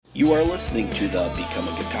You are listening to the Become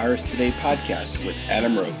a Guitarist Today podcast with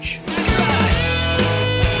Adam Roach.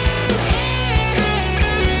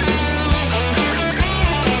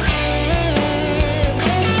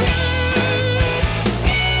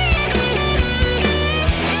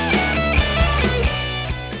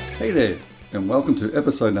 Hey there, and welcome to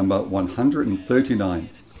episode number 139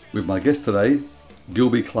 with my guest today,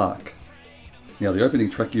 Gilby Clarke. Now, the opening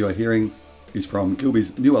track you are hearing is from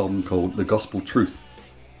Gilby's new album called The Gospel Truth,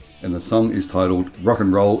 and the song is titled Rock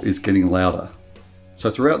and Roll is Getting Louder.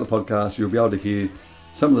 So throughout the podcast, you'll be able to hear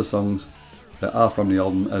some of the songs that are from the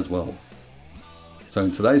album as well. So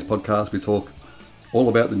in today's podcast, we talk all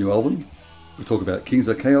about the new album. We talk about Kings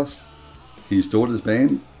of Chaos, his daughter's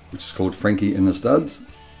band, which is called Frankie and the Studs,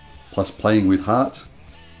 plus playing with heart,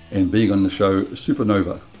 and being on the show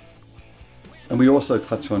Supernova. And we also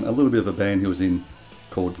touch on a little bit of a band he was in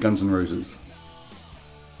called Guns N' Roses.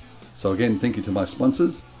 So again, thank you to my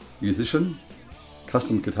sponsors, Musician,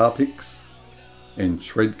 Custom Guitar Picks, and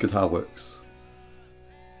Shred Guitar Works.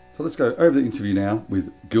 So let's go over the interview now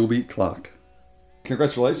with Gilby Clarke.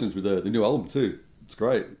 Congratulations with the new album too. It's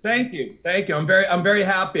great. Thank you. I'm very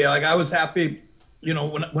happy. Like, I was happy, you know,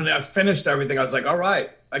 when I finished everything, I was like, all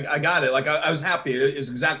right, I got it. Like, I was happy. It's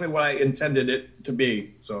exactly what I intended it to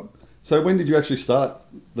be. So when did you actually start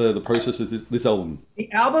the process of this album?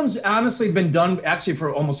 The album's honestly been done actually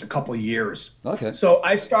for almost a couple of years. Okay. So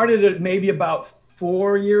I started it maybe about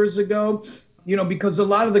 4 years ago, you know, because a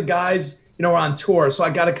lot of the guys, you know, are on tour. So I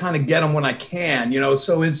got to kind of get them when I can, you know,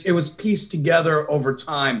 so it was pieced together over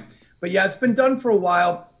time. But yeah, it's been done for a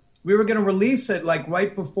while. We were going to release it like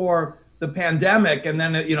right before the pandemic. And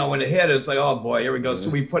then, you know, when it hit, it's like, oh boy, here we go. Yeah. So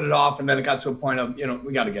we put it off, and then it got to a point of, you know,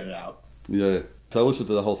 we got to get it out. Yeah. So I listened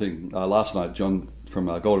to the whole thing last night. John from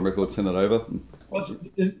Golden Records sent it over. Well,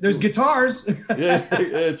 there's guitars. yeah,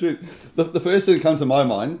 it's it. The first thing that comes to my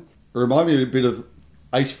mind, remind me a bit of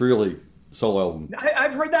Ace Frehley solo album.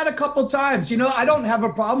 I've heard that a couple times. You know, I don't have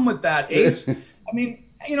a problem with that. Ace, I mean,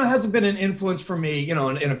 you know, hasn't been an influence for me, you know,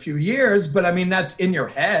 in a few years, but I mean, that's in your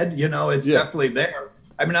head, you know, it's definitely there.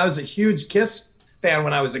 I mean, I was a huge Kiss fan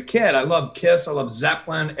when I was a kid. I love Kiss. I love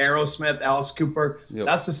Zeppelin, Aerosmith, Alice Cooper. Yep.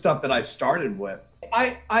 That's the stuff that I started with.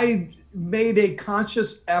 I made a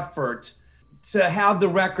conscious effort to have the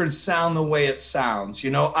record sound the way it sounds.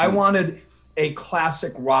 You know, I wanted a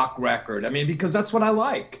classic rock record. I mean, because that's what I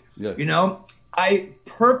like. Yeah. You know, I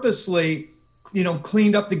purposely, you know,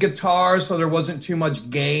 cleaned up the guitar so there wasn't too much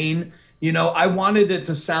gain. You know, I wanted it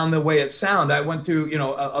to sound the way it sounded. I went through, you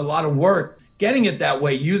know, a lot of work getting it that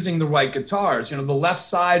way, using the right guitars. You know, the left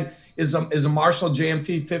side is a Marshall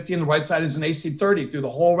JMP 50 and the right side is an AC 30 through the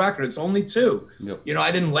whole record. It's only two. Yep. You know,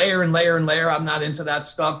 I didn't layer and layer and layer. I'm not into that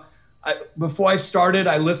stuff. Before I started,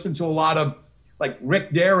 I listened to a lot of like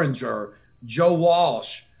Rick Derringer, Joe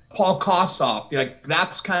Walsh, Paul Kossoff. Like,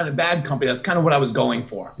 that's kind of Bad Company. That's kind of what I was going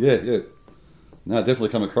for. Yeah. No, it definitely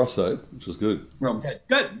come across though, which was good. Well,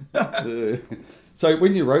 good. So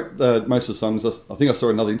when you wrote most of the songs, I think I saw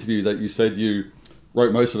another interview that you said you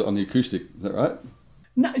wrote most of it on the acoustic. Is that right?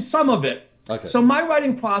 No, some of it. Okay. So my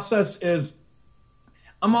writing process is,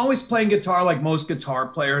 I'm always playing guitar like most guitar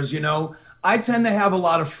players, you know. I tend to have a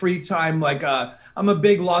lot of free time. Like, I'm a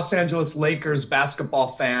big Los Angeles Lakers basketball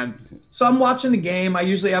fan. So I'm watching the game. I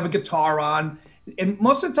usually have a guitar on. And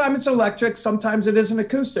most of the time it's electric. Sometimes it is an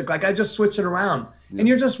acoustic. Like, I just switch it around. Yeah. And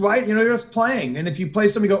you're just right, you know, you're just playing. And if you play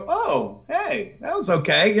something, you go, oh, hey, that was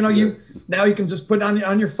okay. You know, now you can just put it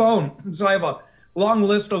on your phone. So I have a long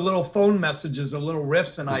list of little phone messages of little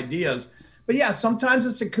riffs and ideas. But yeah, sometimes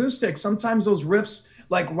it's acoustic. Sometimes those riffs,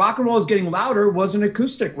 like Rock and Roll is Getting Louder, was an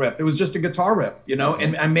acoustic riff. It was just a guitar riff, you know,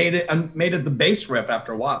 and I made it the bass riff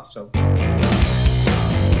after a while. So.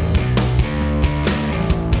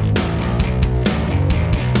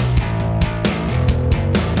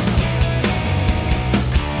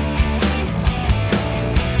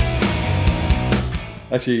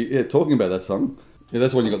 Actually, yeah, talking about that song,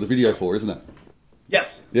 that's the one you got the video for, isn't it?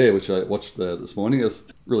 Yes. Yeah, which I watched this morning. It's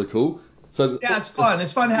really cool. So yeah, it's fun.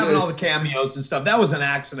 It's fun having all the cameos and stuff. That was an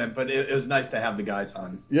accident, but it was nice to have the guys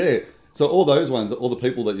on. Yeah. So all those ones, all the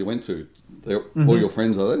people that you went to, they're all your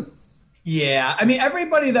friends, are they? Yeah. I mean,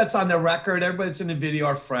 everybody that's on the record, everybody that's in the video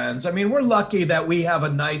are friends. I mean, we're lucky that we have a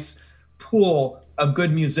nice pool of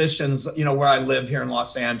good musicians, you know, where I live here in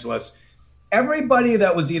Los Angeles. Everybody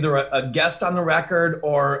that was either a guest on the record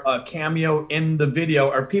or a cameo in the video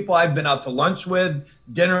are people I've been out to lunch with,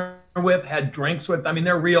 dinner with, had drinks with. I mean,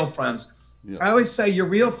 they're real friends. Yeah. I always say your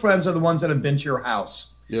real friends are the ones that have been to your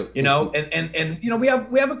house. Yeah. You know, and you know, we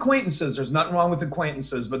have acquaintances. There's nothing wrong with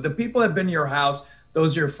acquaintances, but the people that have been to your house,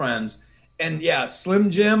 those are your friends. And yeah, Slim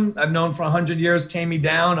Jim, I've known for 100 years. Tame Me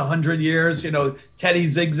Down, 100 years. Teddy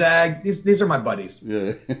Zigzag. These are my buddies.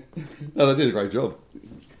 Yeah. No, they did a great job.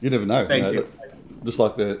 You never know. Thank you. Just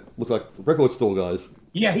like look like record store guys.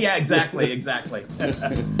 Yeah, exactly.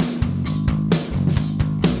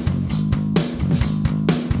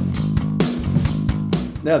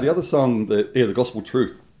 Now, the other song, The Gospel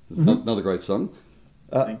Truth, is another great song.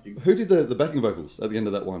 Thank you. Who did the backing vocals at the end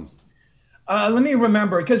of that one? Let me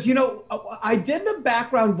remember, because, I did the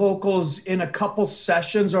background vocals in a couple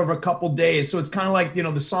sessions over a couple days. So it's kind of like,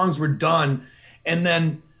 the songs were done. And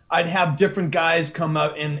then I'd have different guys come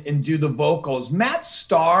up and do the vocals. Matt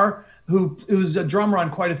Starr, who's a drummer on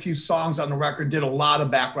quite a few songs on the record, did a lot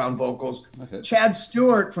of background vocals. Okay. Chad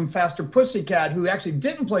Stewart from Faster Pussycat, who actually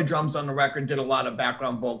didn't play drums on the record, did a lot of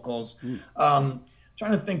background vocals. Trying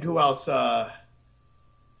to think who else.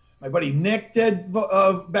 My buddy Nick did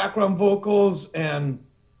background vocals, and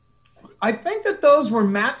I think that those were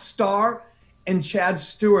Matt Starr and Chad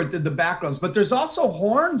Stewart did the backgrounds. But there's also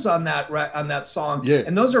horns on that song,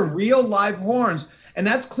 and those are real live horns. And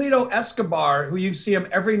that's Cleto Escobar, who you see him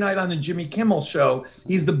every night on the Jimmy Kimmel show.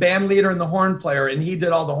 He's the band leader and the horn player, and he did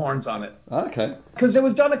all the horns on it. Okay. Because it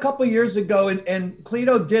was done a couple years ago, and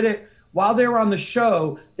Cleto did it while they were on the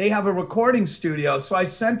show. They have a recording studio. So I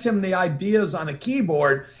sent him the ideas on a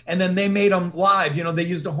keyboard, and then they made them live. They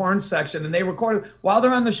used a horn section, and they recorded while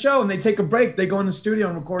they're on the show, and they take a break. They go in the studio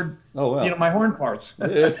and record my horn parts.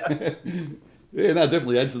 Yeah, no,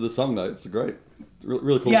 definitely adds to the song, though. It's great.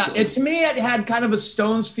 Really cool. Yeah, to me, it had kind of a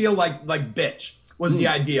Stones feel like Bitch was the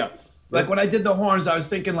idea. Like when I did the horns, I was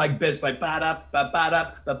thinking like Bitch, like ba-da,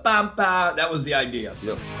 ba-ba-da, ba-bam-ba. That was the idea. So.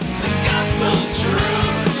 Yep. The gospel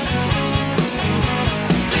truth.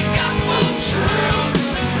 The gospel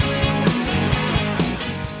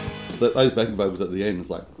truth. Those backing vocals at the end,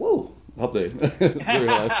 it's like, whoa, up there.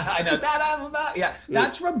 I know that. Yeah,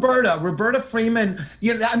 that's Roberta Freeman.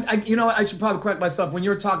 I should probably correct myself. When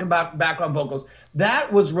you were talking about background vocals,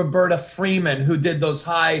 that was Roberta Freeman who did those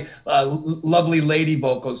high, lovely lady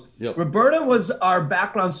vocals. Yep. Roberta was our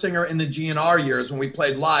background singer in the GNR years when we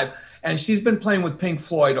played live, and she's been playing with Pink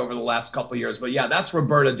Floyd over the last couple of years. But yeah, that's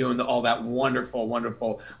Roberta doing all that wonderful,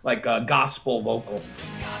 like gospel vocal.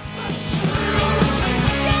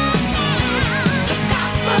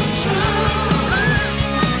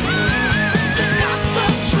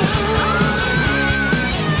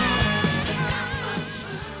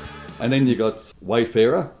 And then you got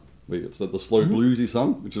Wayfarer. It's the slow bluesy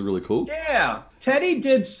song, which is really cool. Yeah. Teddy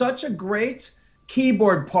did such a great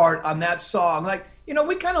keyboard part on that song. Like,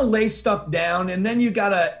 we kind of lay stuff down, and then you got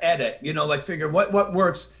to edit, figure what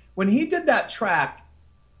works. When he did that track,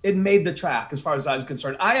 it made the track as far as I was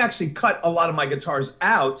concerned. I actually cut a lot of my guitars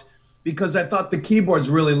out because I thought the keyboards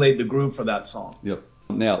really laid the groove for that song. Yep.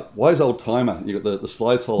 Now, Wise Old Timer, you got the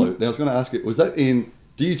slide solo. Now, I was going to ask you, was that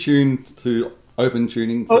do you tune to open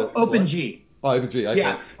tuning? Open G. Oh, open G, okay.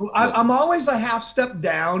 Yeah, I'm always a half step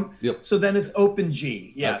down, Yep. So then it's open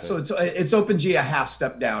G. Yeah, okay. So it's open G a half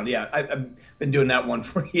step down. Yeah, I've been doing that one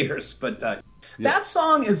for years. But that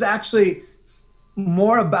song is actually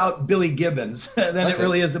more about Billy Gibbons than it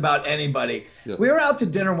really is about anybody. Yep. We were out to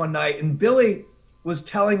dinner one night, and Billy was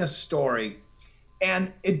telling a story,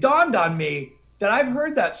 and it dawned on me that I've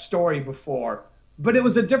heard that story before, but it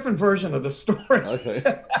was a different version of the story. Okay.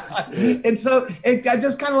 And so I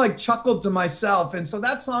just kind of like chuckled to myself. And so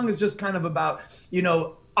that song is just kind of about,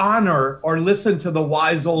 honor or listen to the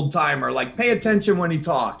wise old timer, like pay attention when he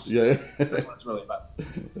talks. Yeah. That's what it's really about.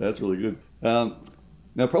 That's really good.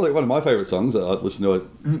 Now, probably one of my favorite songs, I've listened to it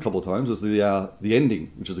a couple of times, is the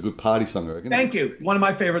ending, which is a good party song, I reckon. Thank you. One of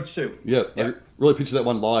my favorites too. Yeah. I really picture that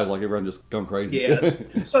one live, like everyone just going crazy.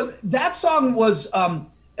 Yeah. So that song was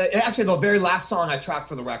actually the very last song I tracked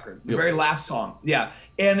for the record. The very last song. Yeah.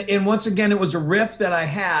 And once again, it was a riff that I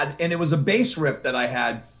had, and it was a bass riff that I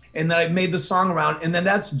had, and that I made the song around. And then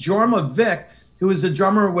that's Jorma Vic, who is a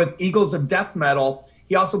drummer with Eagles of Death Metal.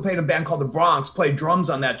 He also played a band called The Bronx, played drums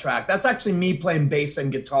on that track. That's actually me playing bass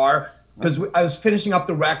and guitar, because I was finishing up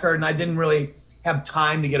the record and I didn't really have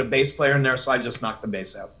time to get a bass player in there, so I just knocked the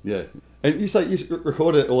bass out. Yeah. And you say you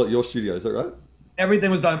recorded it all at your studio, is that right?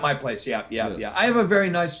 Everything was done at my place, yeah. I have a very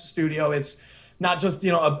nice studio. It's not just,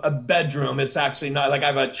 a bedroom. It's actually not like I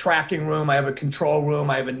have a tracking room, I have a control room,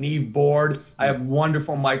 I have a Neve board, I have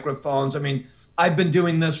wonderful microphones. I mean, I've been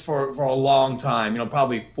doing this for a long time,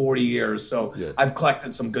 probably 40 years. So I've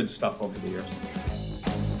collected some good stuff over the years.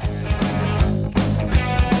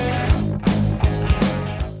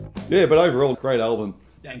 Yeah, but overall, great album.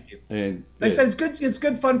 Thank you. And Like I said, it's good. It's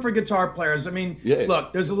good fun for guitar players. I mean, Yeah.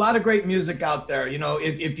 look, there's a lot of great music out there. You know,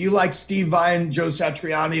 if you like Steve Vai and Joe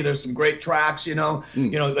Satriani, there's some great tracks. You know,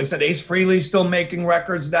 like I said, Ace Frehley's still making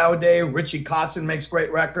records nowadays. Richie Kotzen makes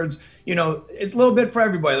great records. You know, it's a little bit for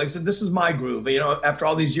everybody. Like I said, this is my groove. You know, after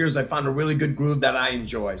all these years, I found a really good groove that I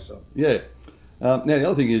enjoy. So yeah. Now the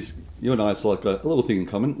other thing is, you and I have like a little thing in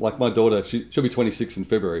common. Like my daughter, she'll be 26 in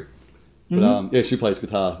February, but yeah, she plays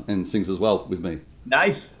guitar and sings as well with me.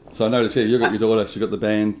 nice. So I noticed, yeah, you got your daughter, she got the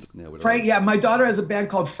band. Now, Frank, yeah, my daughter has a band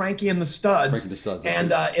called Frankie and the Studs. Frankie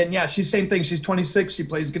and the Studs, and yeah, she's same thing. She's 26. She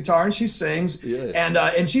plays guitar and she sings. Yeah.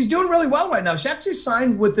 And she's doing really well right now. She actually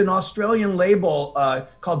signed with an Australian label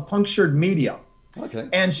called Punctured Media. Okay.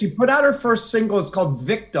 And she put out her first single. It's called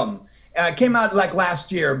Victim. It came out like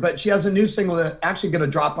last year, but she has a new single that's actually going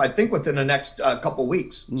to drop, I think, within the next couple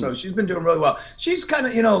weeks. So she's been doing really well. She's kind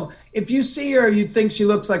of, you know, if you see her, you'd think she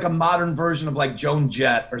looks like a modern version of like Joan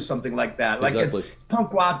Jett or something like that. Like Exactly. it's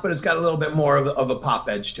punk rock, but it's got a little bit more of a pop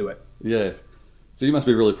edge to it. Yeah. So you must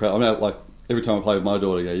be really proud. I mean, like every time I play with my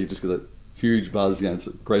daughter, yeah, you just get that huge buzz. Yeah, it's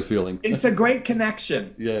a great feeling. It's a great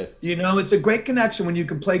connection. Yeah. You know, it's a great connection when you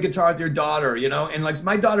can play guitar with your daughter, you know, and like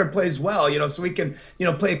my daughter plays well, you know, so we can, you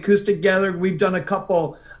know, play acoustic together. We've done a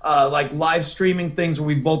couple like live streaming things where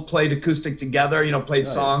we both played acoustic together, you know, played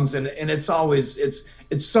songs, and it's always,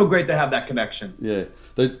 it's so great to have that connection. Yeah.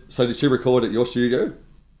 So did she record at your studio?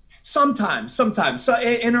 Sometimes. So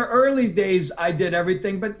in her early days, I did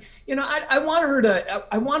everything, but you know, I want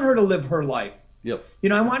her to live her life. Yep. You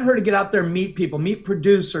know, I want her to get out there, meet people, meet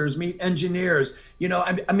producers, meet engineers. You know,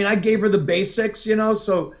 I mean, I gave her the basics, you know,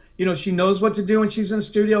 so, you know, she knows what to do when she's in the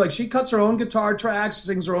studio. Like she cuts her own guitar tracks,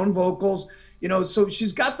 sings her own vocals, you know, so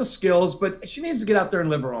she's got the skills, but she needs to get out there and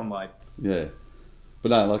live her own life. Yeah. But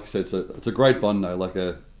no, like I said, it's a great bond though. Like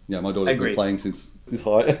my daughter's been playing since this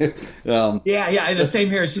high. Yeah, and the same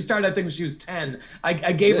here. She started, I think, when she was 10. I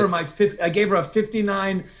gave her I gave her a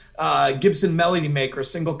 59 Gibson Melody Maker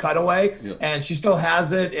single cutaway, and she still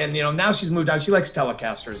has it. And you know, now she's moved on. She likes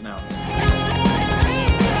Telecasters now.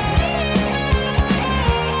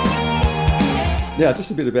 Yeah,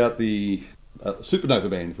 just a bit about the Supernova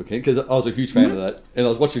band, if we can, because I was a huge fan of that, and I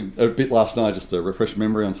was watching a bit last night just to refresh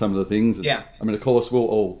memory on some of the things. And, Yeah. I mean, of course, we're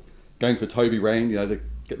all going for Toby Rain, you know, to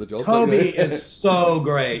get the job. Toby is so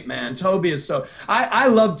great, man. Toby is so. I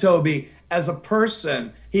love Toby as a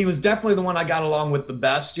person. He was definitely the one I got along with the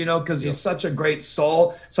best, you know, because he's such a great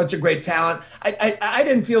soul, such a great talent. I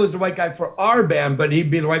didn't feel he was the right guy for our band, but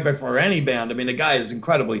he'd be the right guy for any band. I mean, the guy is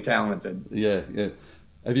incredibly talented. Yeah.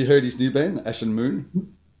 Have you heard his new band, Ashen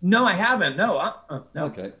Moon? No, I haven't. No.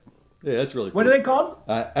 Okay. Yeah, that's really cool. What are they called?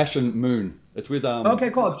 Ashen Moon. It's with Okay,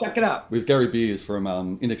 cool. Check it out. with Gary Beers from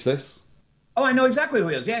In Excess. Oh, I know exactly who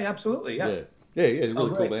he is. Yeah, absolutely. Yeah. Yeah, really cool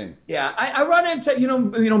great. band. Yeah, I run into, you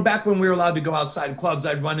know, back when we were allowed to go outside clubs,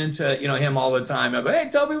 I'd run into, you know, him all the time. I'd go, hey,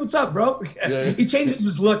 Toby, what's up, bro? Yeah. He changes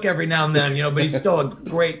his look every now and then, you know, but he's still a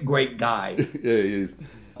great guy. Yeah, he is.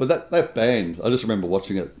 But that band, I just remember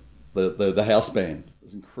watching it, the house band.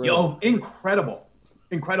 It was incredible.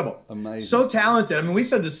 Incredible. Amazing. So talented. I mean, we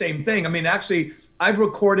said the same thing. I mean, actually, I've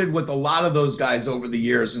recorded with a lot of those guys over the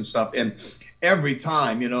years and stuff. And every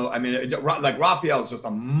time, you know, I mean, like Raphael's just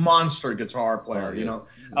a monster guitar player, you know.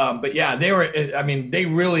 But yeah, they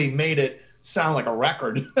really made it sound like a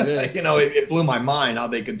record. Yeah. You know, it blew my mind how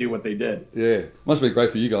they could do what they did. Yeah. Must have been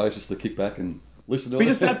great for you guys just to kick back and listen to it. We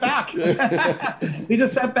just sat back. We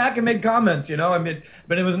just sat back and made comments, you know. I mean,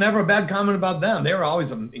 but it was never a bad comment about them. They were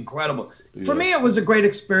always incredible. For me, it was a great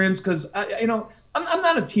experience because, you know, I'm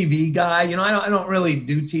not a TV guy. You know, I don't really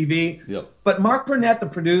do TV. Yep. But Mark Burnett, the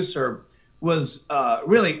producer, was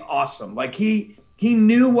really awesome. Like he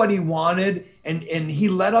knew what he wanted, and he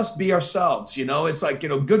let us be ourselves. You know, it's like, you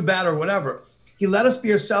know, good, bad, or whatever. He let us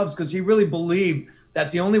be ourselves because he really believed that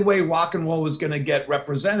the only way rock and roll was going to get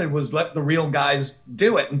represented was let the real guys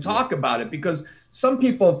do it and talk about it, because some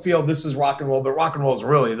people feel this is rock and roll, but rock and roll is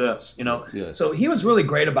really this, you know? Yeah. So he was really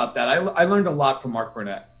great about that. I learned a lot from Mark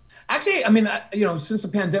Burnett. Actually, I mean, you know, since the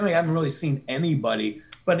pandemic, I haven't really seen anybody,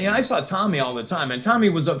 but you know, I saw Tommy all the time, and Tommy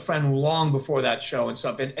was a friend long before that show and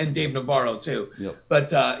stuff, and Dave Navarro too. Yep.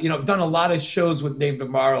 But, you know, I've done a lot of shows with Dave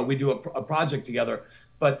Navarro. We do a project together.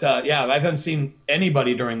 But yeah, I haven't seen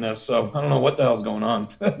anybody during this, so I don't know what the hell's going on.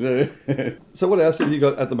 Yeah. So what else have you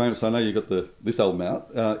got at the moment? So I know you got this album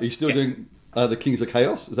out. Are you still doing the Kings of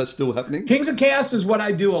Chaos? Is that still happening? Kings of Chaos is what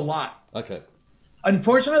I do a lot. Okay.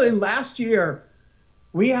 Unfortunately, last year,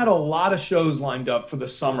 we had a lot of shows lined up for the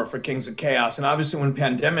summer for Kings of Chaos. And obviously when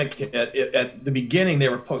pandemic hit, at the beginning, they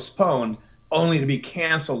were postponed only to be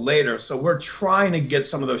canceled later. So we're trying to get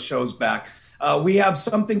some of those shows back. We have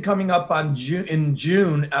something coming up in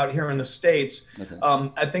June out here in the States. Okay.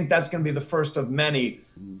 I think that's going to be the first of many.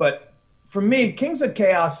 But for me, Kings of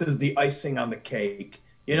Chaos is the icing on the cake.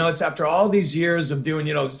 You know, it's after all these years of doing,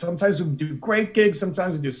 you know, sometimes we do great gigs,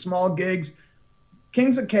 sometimes we do small gigs.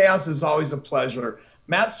 Kings of Chaos is always a pleasure.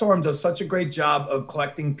 Matt Sorum does such a great job of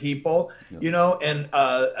collecting people, you know, and,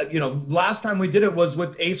 you know, last time we did it was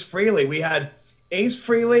with Ace Frehley. We had Ace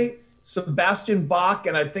Frehley, Sebastian Bach,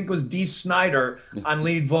 and I think it was Dee Snider on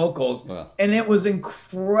lead vocals. Wow. And it was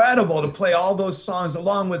incredible to play all those songs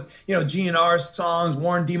along with, you know, GNR songs.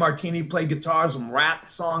 Warren DeMartini played guitars, some Rat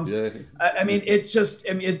songs. Yeah. I mean, it's just,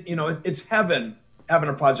 I mean, you know, it's heaven having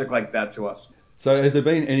a project like that to us. So has there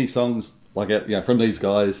been any songs like, you know, from these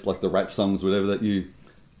guys, like the Rat songs, whatever, that you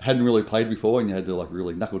hadn't really played before and you had to like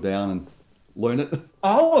really knuckle down and learn it?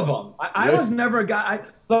 All of them. I was never a guy.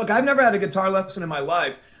 Look, I've never had a guitar lesson in my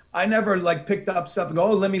life. I never like picked up stuff and go,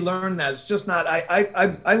 oh, let me learn that. It's just not.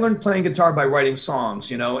 I learned playing guitar by writing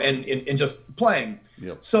songs, you know, and just playing.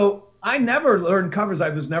 Yep. So I never learned covers. I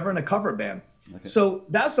was never in a cover band. Okay. So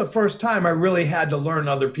that's the first time I really had to learn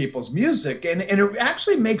other people's music, and it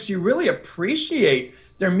actually makes you really appreciate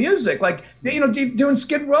their music. Like, you know, doing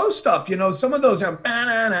Skid Row stuff, you know, some of those are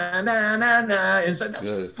and so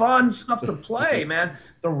that's fun stuff to play, man.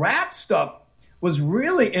 The Rat stuff was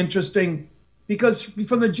really interesting because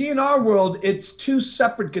from the GNR world, it's two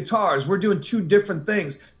separate guitars. We're doing two different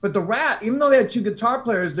things. But the Rat, even though they had two guitar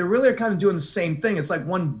players, they really are kind of doing the same thing. It's like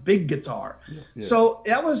one big guitar. Yeah. So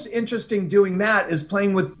that was interesting doing that, is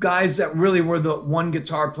playing with guys that really were the one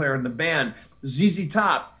guitar player in the band. ZZ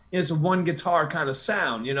Top is a one guitar kind of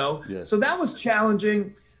sound, you know? Yeah. So that was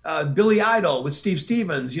challenging. Billy Idol with Steve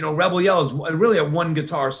Stevens, you know, Rebel Yell is really a one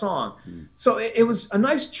guitar song. So it was a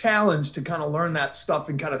nice challenge to kind of learn that stuff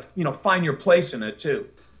and kind of, you know, find your place in it too.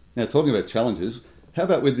 Now, talking about challenges, how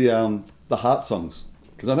about with the Heart songs?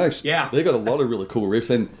 Because I know they got a lot of really cool riffs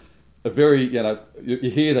and a very, you know, you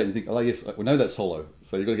hear that and you think, oh yes, we know that solo.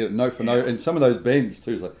 So you've got to get it note for note. And some of those bends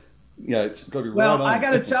too, it's like, yeah, it's got to be right on. Well, I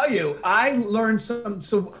got to tell you, I learned some.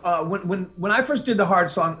 So when I first did the Heart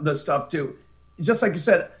song, the stuff too, just like you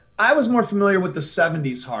said, I was more familiar with the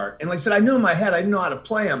 70s Heart. And like I said, I knew in my head, I didn't know how to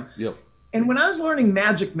play them. Yep. And when I was learning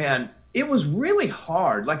Magic Man, it was really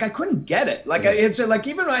hard. Like I couldn't get it. Like it's like,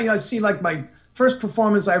 even when I see like my first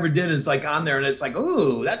performance I ever did is like on there and it's like,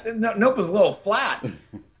 ooh, that note was a little flat.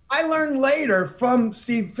 I learned later from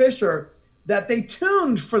Steve Fisher that they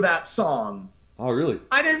tuned for that song. Oh, really?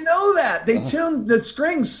 I didn't know that. They tuned the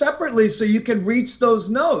strings separately so you could reach those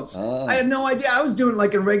notes. I had no idea. I was doing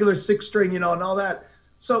like a regular 6-string, you know, and all that.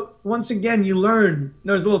 So once again, you learn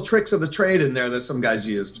there's little tricks of the trade in there that some guys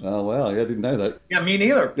used. Oh, wow. Yeah, I didn't know that. Yeah, me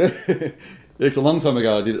neither. It's a long time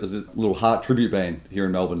ago. I did it as a little Heart tribute band here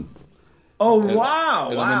in Melbourne. Oh,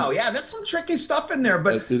 wow. Yeah, that's some tricky stuff in there.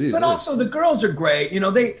 But also the girls are great. You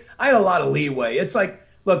know, I had a lot of leeway. It's like,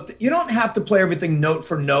 look, you don't have to play everything note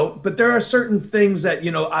for note, but there are certain things that,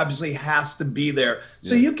 you know, obviously has to be there.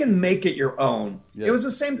 So you can make it your own. Yeah. It was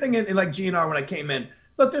the same thing in like GNR when I came in.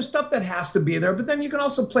 Look, there's stuff that has to be there, but then you can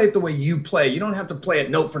also play it the way you play. You don't have to play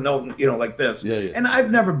it note for note, you know, like this. Yeah. And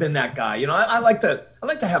I've never been that guy. You know, I like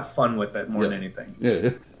to have fun with it more than anything.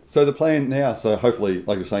 Yeah. So the plan now, so hopefully,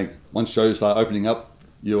 like you're saying, once shows start opening up,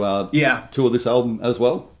 you tour this album as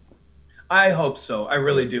well? I hope so. I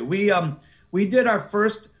really do. We did our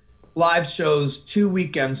first live shows 2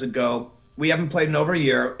 weekends ago. We haven't played in over a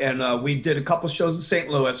year, and we did a couple shows in St.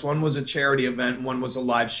 Louis. One was a charity event, one was a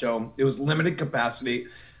live show. It was limited capacity,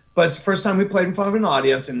 but it's the first time we played in front of an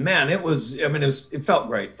audience, and man, it felt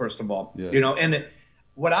great, first of all. Yeah. You know, and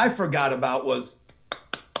what I forgot about was,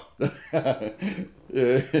 I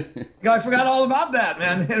forgot all about that,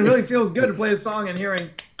 man. It really feels good to play a song and hearing.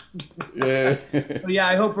 Yeah. Yeah,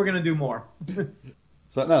 I hope we're going to do more.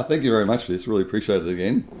 So, no, thank you very much for this. Really appreciate it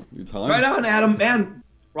again. Your time. Right on, Adam. Man,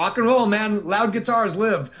 rock and roll, man. Loud guitars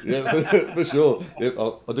live. Yeah, for sure. Yep,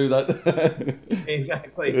 I'll do that.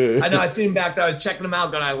 Exactly. Yeah. I know. I seen him back there. I was checking him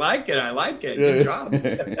out going, I like it. Yeah. Good job.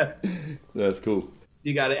 That's cool.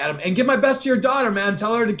 You got it, Adam. And give my best to your daughter, man.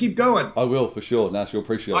 Tell her to keep going. I will, for sure. Now she'll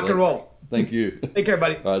appreciate it. Rock and roll. Thank you. Take care,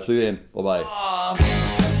 buddy. All right, see you then. Bye-bye.